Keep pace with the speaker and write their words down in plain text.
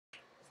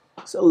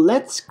So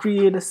let's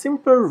create a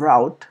simple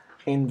route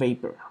in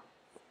Vapor.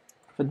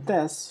 For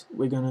this,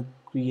 we're gonna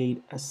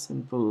create a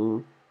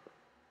simple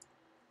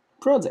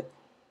project.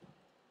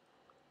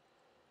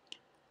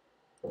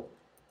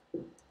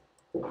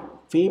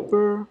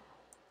 Vapor,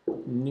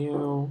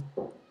 new,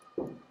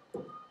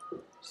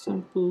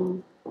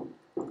 simple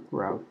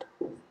route.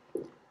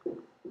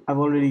 I've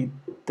already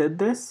did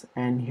this,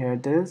 and here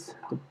it is.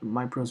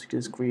 My project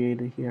is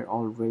created here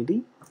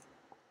already.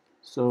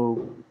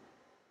 So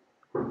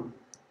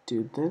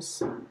do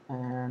this,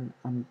 and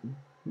I'm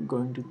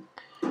going to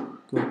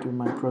go to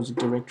my project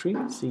directory,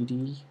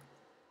 cd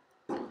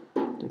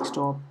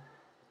desktop,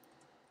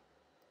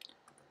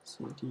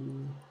 cd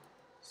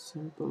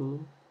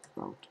simple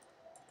route,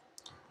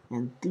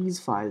 and these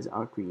files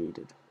are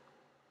created.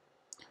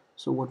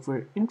 So what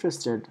we're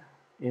interested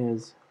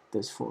is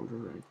this folder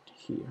right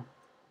here,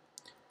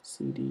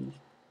 cd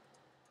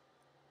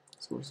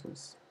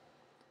sources,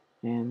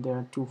 and there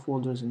are two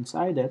folders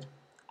inside it,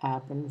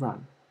 app and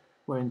run.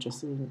 We're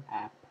interested in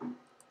app.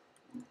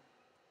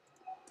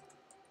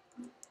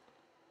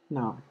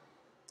 Now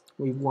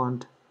we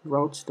want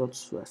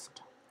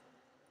routes.swift.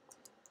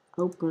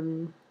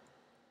 Open.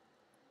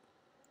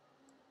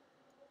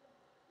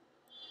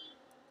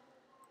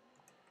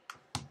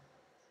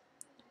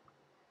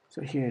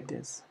 So here it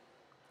is.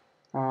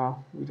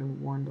 We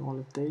don't want all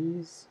of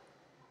these,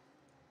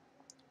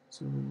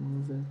 so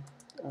remove it.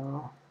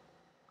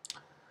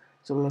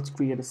 So let's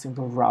create a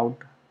simple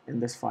route in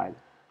this file,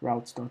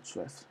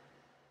 routes.swift.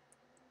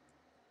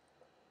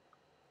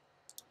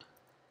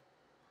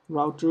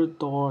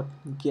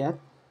 Router.get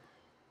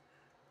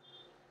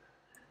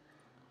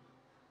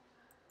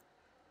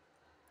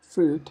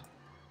fruit.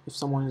 If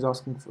someone is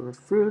asking for a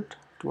fruit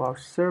to our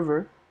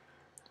server,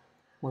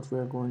 what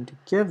we're going to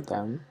give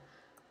them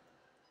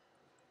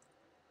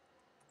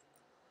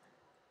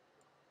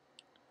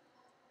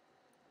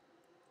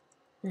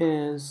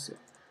is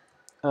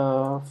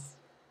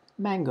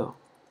mango.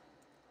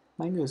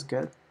 Mango is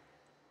good.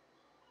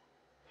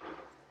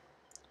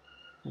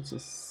 Let's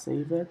just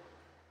save it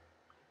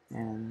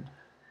and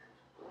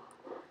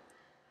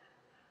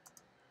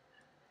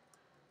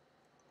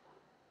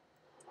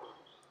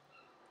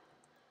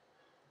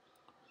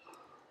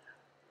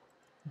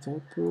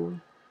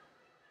Vapor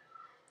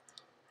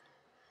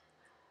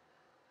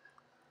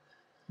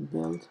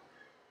build.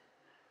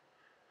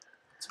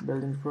 It's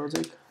building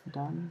project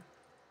done.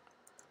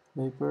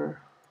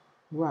 Vapor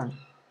run.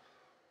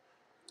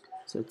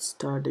 So it's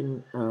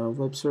starting a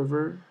web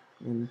server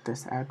in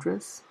this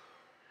address.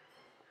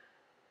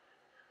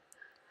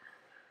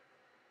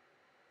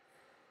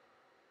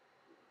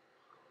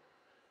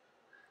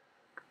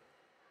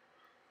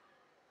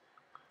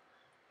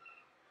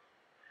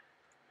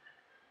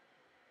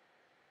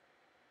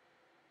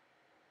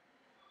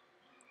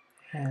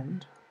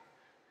 And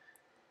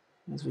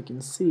as we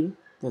can see,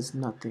 there's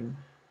nothing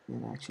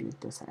in actually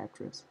this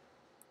address.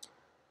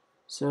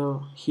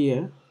 So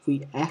here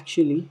we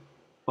actually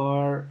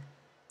are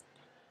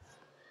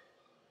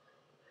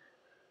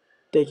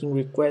taking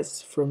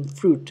requests from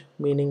fruit,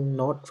 meaning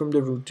not from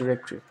the root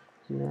directory.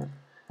 Here,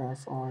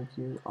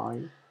 fruit,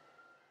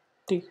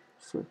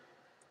 fruit,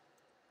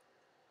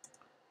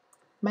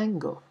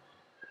 mango.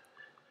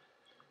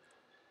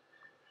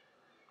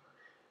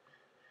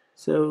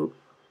 So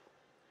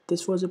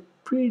this was a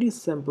pretty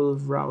simple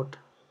route